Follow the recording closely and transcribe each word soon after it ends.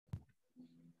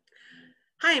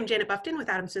Hi, I'm Janet Buffton with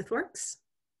AdamSmithWorks.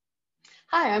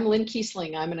 Hi, I'm Lynne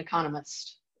Kiesling. I'm an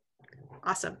economist.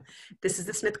 Awesome. This is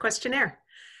the Smith Questionnaire.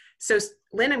 So,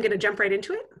 Lynn, I'm going to jump right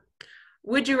into it.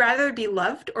 Would you rather be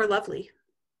loved or lovely?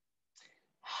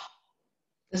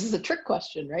 This is a trick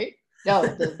question, right?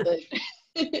 No,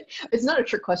 it's not a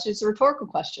trick question. It's a rhetorical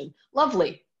question.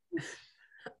 Lovely.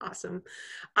 Awesome.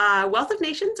 Wealth of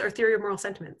Nations or Theory of Moral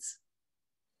Sentiments?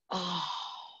 Oh,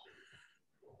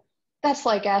 that's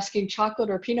like asking chocolate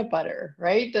or peanut butter,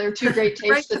 right? They're two great tastes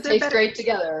Right, that taste great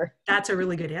together. That's a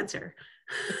really good answer.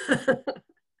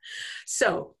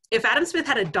 So, if Adam Smith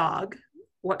had a dog,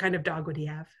 what kind of dog would he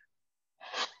have?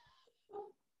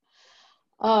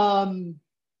 I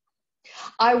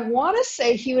want to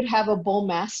say he would have a bull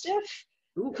mastiff.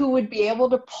 Ooh. Who would be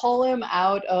able to pull him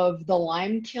out of the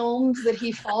lime kilns that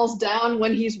he falls down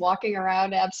when he's walking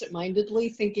around absentmindedly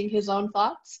thinking his own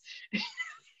thoughts.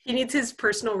 He needs his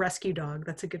personal rescue dog.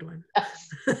 That's a good one.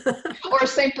 Yes. Or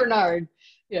Saint Bernard,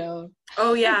 you know.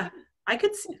 Oh yeah, I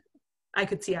could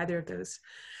see either of those.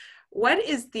 What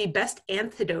is the best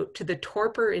antidote to the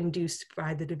torpor induced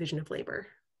by the division of labor?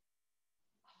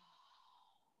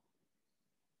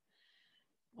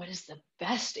 What is the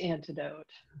best antidote?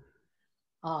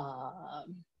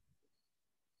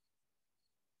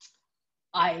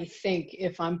 I think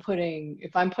if I'm putting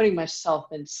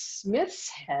myself in Smith's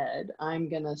head, I'm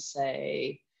gonna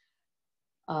say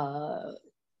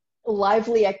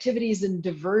lively activities and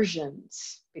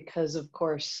diversions, because of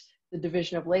course the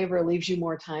division of labor leaves you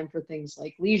more time for things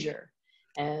like leisure.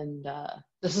 And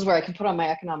this is where I can put on my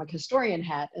economic historian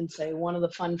hat and say one of the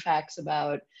fun facts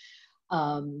about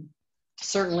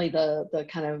certainly the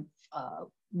kind of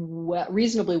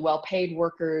reasonably well-paid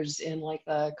workers in like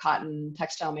the cotton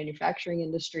textile manufacturing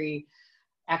industry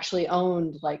actually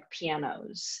owned like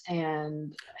pianos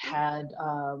and had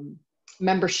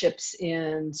memberships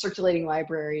in circulating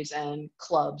libraries and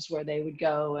clubs where they would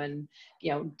go and,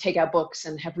 you know, take out books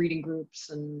and have reading groups,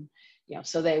 and, you know,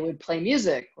 so they would play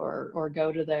music or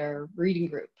go to their reading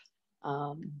group.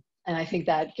 And I think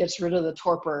that gets rid of the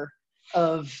torpor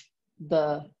of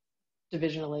the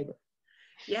division of labor.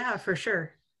 Yeah, for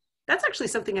sure. That's actually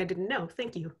something I didn't know.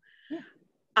 Thank you.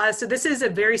 Yeah. So this is a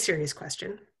very serious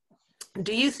question.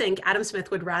 Do you think Adam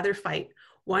Smith would rather fight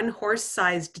one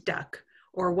horse-sized duck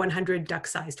or 100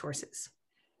 duck-sized horses?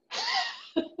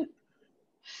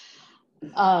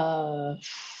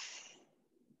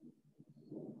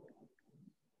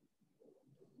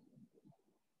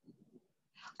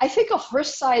 I think a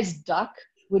horse-sized duck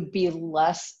would be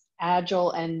less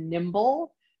agile and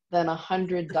nimble than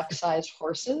 100 duck-sized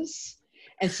horses.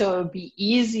 And so it would be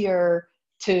easier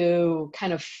to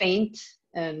kind of feint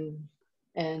and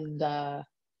yeah.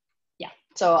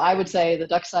 So I would say the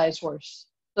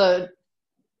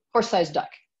horse-sized duck.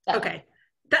 Okay.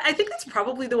 I think that's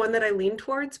probably the one that I lean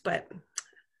towards, but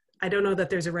I don't know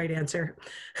that there's a right answer.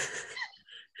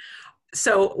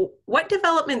 So what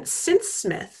developments since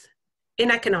Smith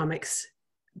in economics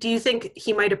do you think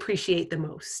he might appreciate the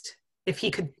most if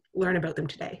he could learn about them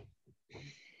today?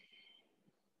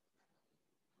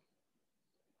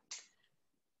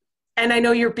 And I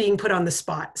know you're being put on the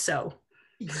spot, so.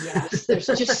 Yes, there's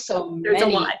just so many. There's a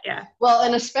lot, yeah. Well,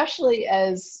 and especially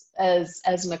as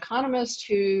an economist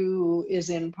who is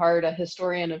in part a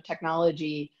historian of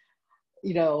technology,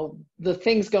 you know, the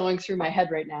things going through my head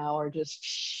right now are just,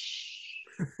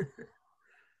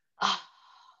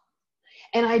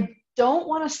 and I don't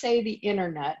want to say the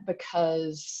internet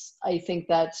because I think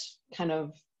that's kind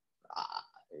of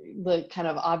the kind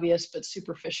of obvious but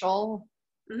superficial.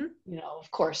 Mm-hmm. You know, of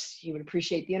course, you would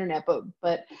appreciate the internet,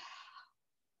 but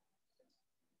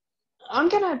I'm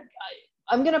gonna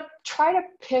try to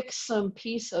pick some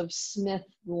piece of Smith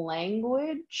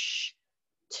language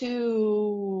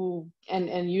to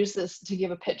and use this to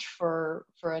give a pitch for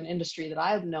an industry that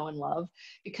I know and love,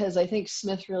 because I think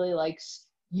Smith really likes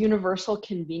universal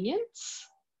convenience.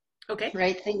 Okay.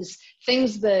 Right? Things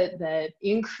that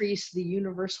increase the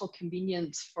universal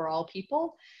convenience for all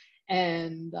people.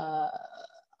 And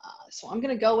so I'm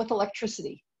going to go with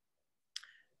electricity.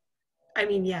 I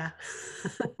mean, yeah.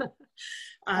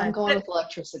 I'm going with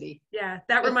electricity. Yeah,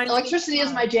 that reminds electricity me.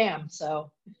 Is my jam,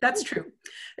 so. That's true.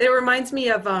 It reminds me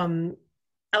of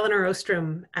Eleanor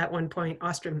Ostrom at one point.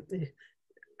 Ostrom.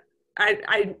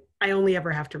 I only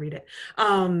ever have to read it.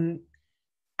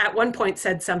 At one point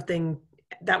said something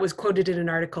that was quoted in an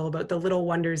article about the little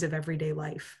wonders of everyday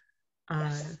life.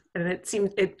 Yes. And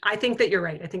I think that you're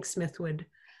right. I think Smith would,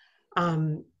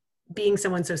 being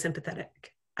someone so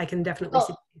sympathetic, I can definitely see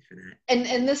the case for that.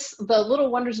 And the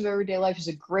little wonders of everyday life is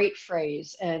a great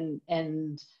phrase. And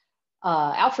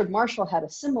Alfred Marshall had a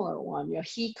similar one. You know,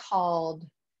 he called,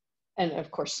 and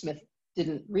of course Smith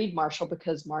didn't read Marshall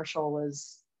because Marshall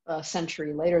was a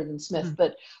century later than Smith, Mm-hmm.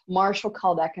 but Marshall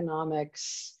called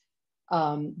economics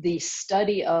the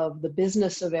study of the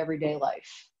business of everyday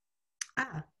life.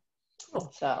 Ah,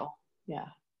 cool. So yeah,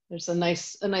 there's a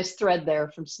nice thread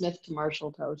there from Smith to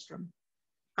Marshall to Ostrom.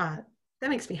 That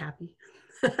makes me happy.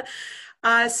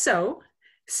 So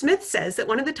Smith says that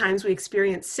one of the times we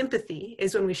experience sympathy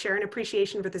is when we share an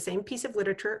appreciation for the same piece of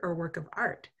literature or work of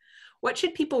art. What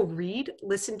should people read,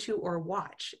 listen to, or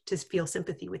watch to feel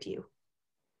sympathy with you?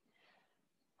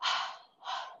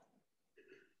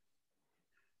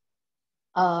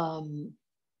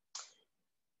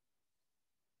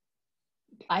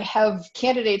 I have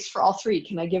candidates for all three.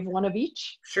 Can I give one of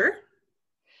each? Sure.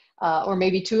 Or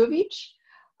maybe two of each?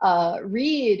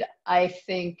 Read, I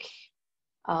think,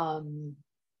 and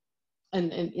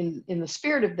in the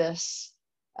spirit of this,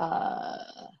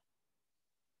 I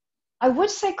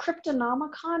would say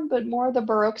Cryptonomicon, but more the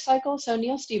Baroque cycle. So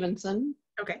Neil Stevenson.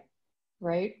 Okay.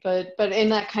 Right. But in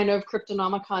that kind of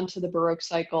Cryptonomicon to the Baroque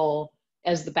cycle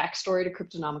as the backstory to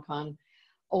Cryptonomicon,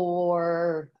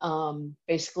 or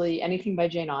basically anything by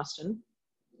Jane Austen.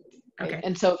 Right? Okay.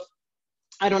 And so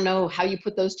I don't know how you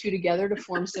put those two together to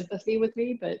form sympathy with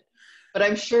me, but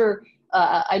I'm sure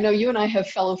I know you and I have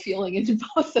fellow feeling in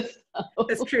both of those.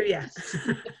 That's true. Yeah.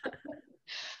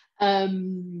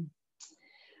 And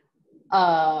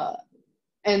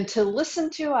to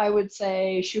listen to, I would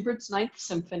say Schubert's Ninth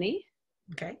Symphony.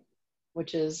 Okay.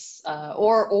 Which is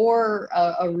or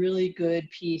a really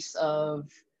good piece of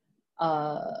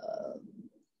 15th,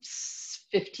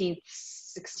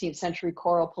 16th century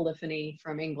choral polyphony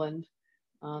from England.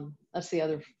 That's the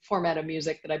other format of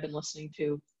music that I've been listening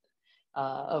to,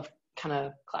 of kind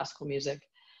of classical music.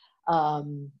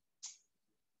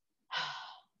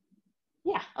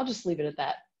 Yeah, I'll just leave it at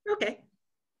that. Okay.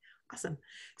 Awesome.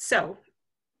 So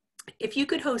if you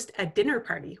could host a dinner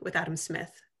party with Adam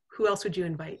Smith, who else would you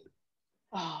invite?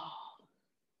 Oh.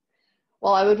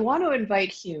 Well, I would want to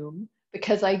invite Hume,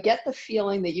 because I get the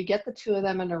feeling that you get the two of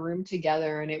them in a room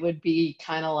together and it would be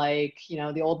kind of like, you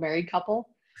know, the old married couple.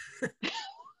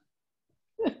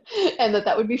 And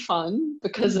that would be fun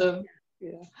because of,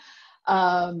 you know.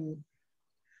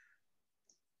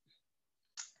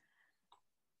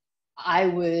 I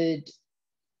would,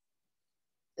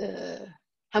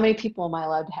 how many people am I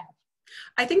allowed to have?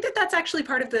 I think that's actually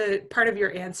part of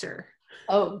your answer.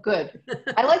 Oh, good.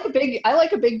 I like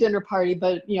a big dinner party,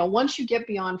 but you know, once you get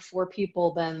beyond 4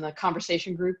 people, then the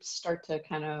conversation groups start to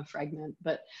kind of fragment.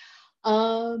 But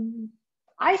I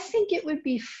think it would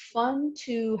be fun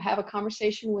to have a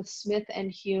conversation with Smith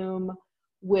and Hume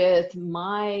with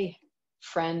my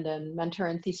friend and mentor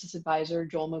and thesis advisor,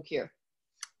 Joel Mokyr.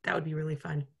 That would be really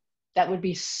fun. That would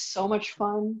be so much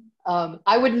fun.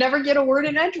 I would never get a word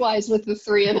in edgewise with the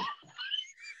three of them.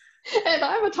 And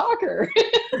I'm a talker.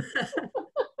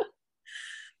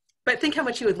 But think how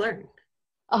much you would learn.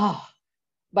 Oh,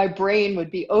 my brain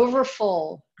would be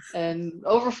overfull, and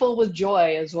overfull with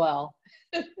joy as well.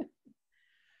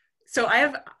 So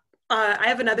I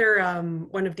have another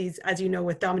one of these, as you know,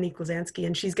 with Dominique Lazansky,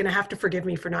 and she's going to have to forgive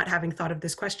me for not having thought of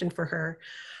this question for her.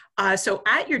 So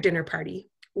at your dinner party,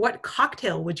 what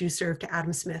cocktail would you serve to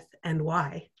Adam Smith and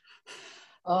why?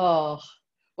 Oh,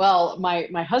 well,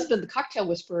 my husband, the cocktail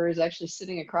whisperer, is actually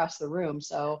sitting across the room,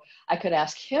 so I could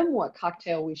ask him what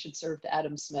cocktail we should serve to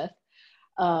Adam Smith.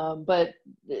 But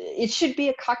it should be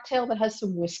a cocktail that has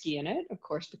some whiskey in it, of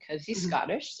course, because he's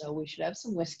Scottish, so we should have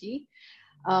some whiskey.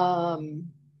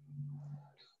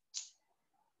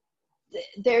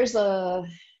 There's a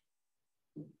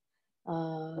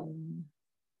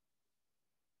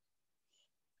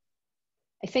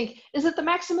I think, is it the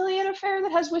Maximilian Affair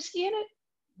that has whiskey in it?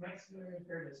 Maximilian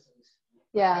Affair.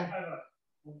 Yeah.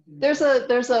 There's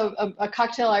a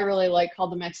cocktail I really like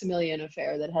called the Maximilian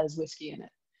Affair that has whiskey in it.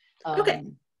 Okay.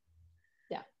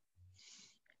 Yeah.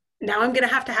 Now I'm going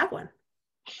to have one.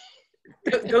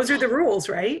 Those are the rules,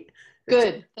 right?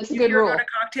 Good. That's a good rule. If you're a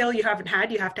cocktail you haven't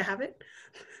had, you have to have it.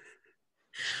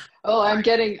 Oh, I'm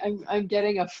getting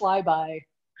a flyby.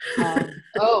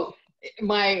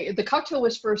 The cocktail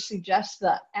whisperer suggests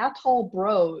the Atoll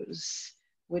Bros,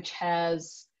 which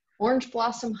has orange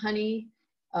blossom honey,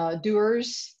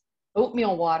 Dewar's,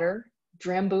 oatmeal water,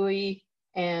 Drambuie,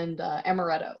 and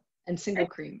amaretto, and single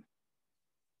cream.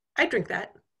 I drink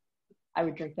that. I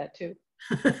would drink that too.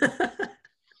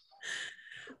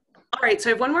 All right, so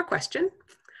I have one more question.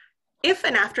 If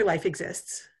an afterlife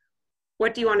exists,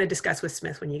 what do you want to discuss with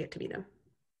Smith when you get to meet him?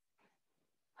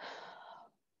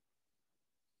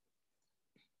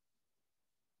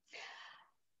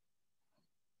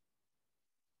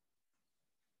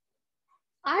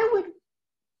 I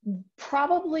would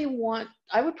probably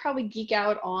geek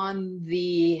out on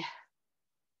the,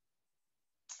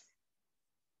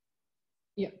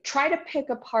 try to pick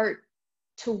apart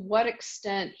to what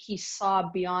extent he saw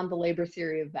beyond the labor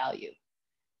theory of value.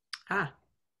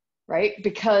 Right?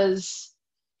 Because,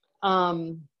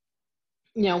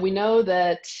 we know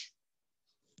that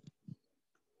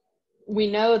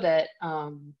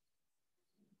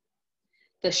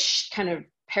this kind of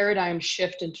paradigm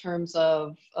shift in terms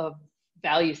of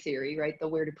value theory, right? The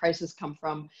where do prices come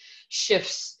from,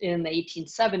 shifts in the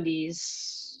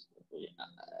 1870s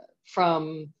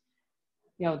from,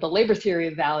 the labor theory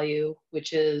of value,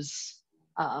 which is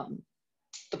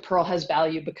the pearl has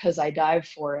value because I dive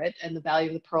for it, and the value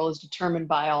of the pearl is determined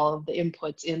by all of the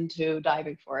inputs into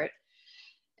diving for it.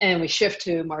 And we shift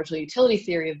to marginal utility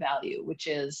theory of value, which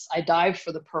is I dive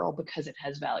for the pearl because it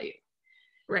has value.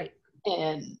 Right.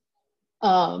 And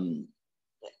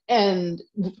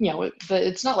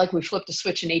it's not like we flipped a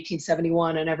switch in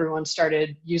 1871 and everyone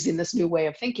started using this new way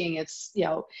of thinking. It's, in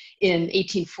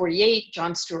 1848,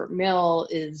 John Stuart Mill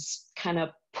is kind of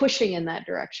pushing in that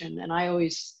direction. And I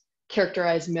always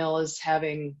characterize Mill as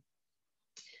having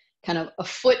kind of a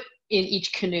foot in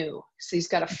each canoe. So he's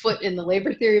got a foot in the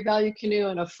labor theory of value canoe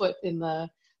and a foot in the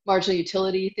marginal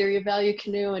utility theory of value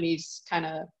canoe. And he's kind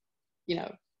of,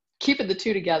 keeping the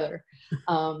two together.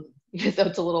 So it's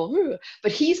a little,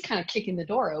 but he's kind of kicking the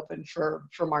door open for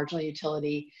marginal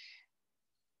utility.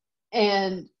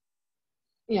 And,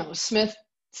 Smith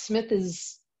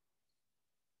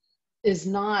is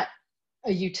not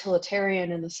a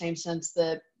utilitarian in the same sense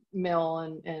that Mill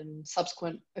and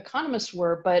subsequent economists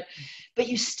were, but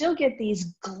you still get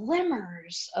these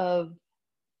glimmers of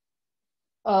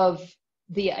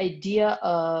the idea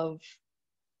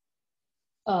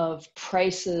of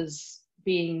prices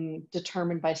being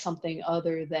determined by something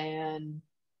other than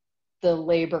the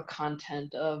labor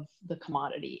content of the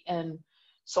commodity. And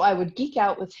so I would geek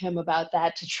out with him about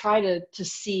that to try to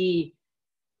see,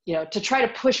 to try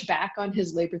to push back on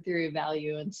his labor theory of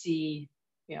value and see,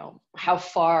 how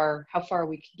far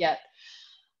we could get.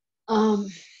 I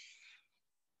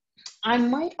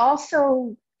might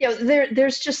also,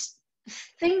 there's just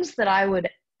things that I would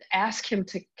ask him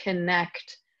to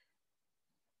connect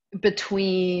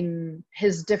between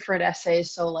his different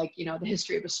essays. So like, the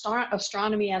history of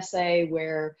astronomy essay,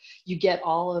 where you get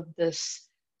all of this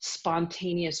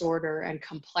spontaneous order and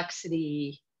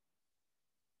complexity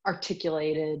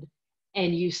articulated,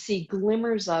 and you see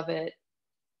glimmers of it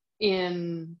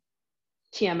in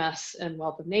TMS and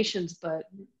Wealth of Nations. But,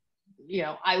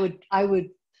 I would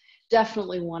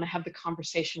definitely want to have the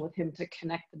conversation with him to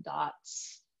connect the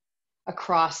dots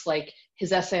across like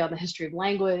his essay on the history of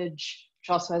language, which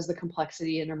also has the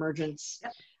complexity and emergence,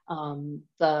 yep.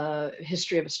 The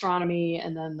history of astronomy,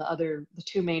 and then the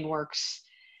two main works,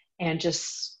 and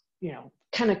just,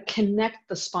 kind of connect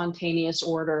the spontaneous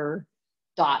order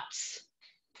dots.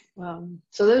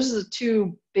 So those are the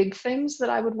two big things that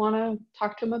I would want to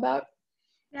talk to him about.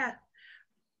 Yeah.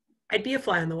 I'd be a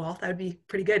fly on the wall. That would be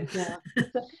pretty good. Yeah.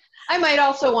 I might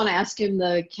also want to ask him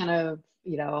the kind of,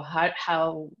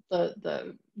 how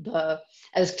the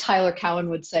as Tyler Cowen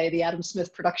would say, the Adam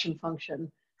Smith production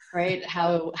function, right?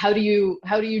 How do you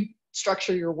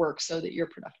structure your work so that you're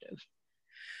productive?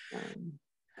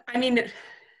 I mean,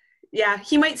 yeah,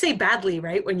 he might say badly,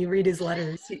 right? When you read his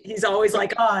letters, he's always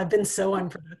like, "Oh, I've been so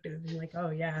unproductive." I'm like,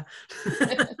 "Oh, yeah."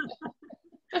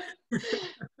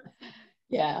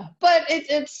 Yeah, but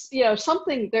it's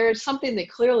something. There's something that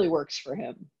clearly works for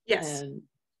him. Yes, and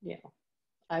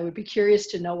I would be curious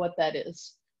to know what that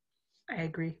is. I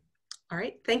agree. All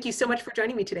right, thank you so much for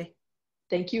joining me today.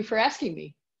 Thank you for asking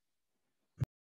me.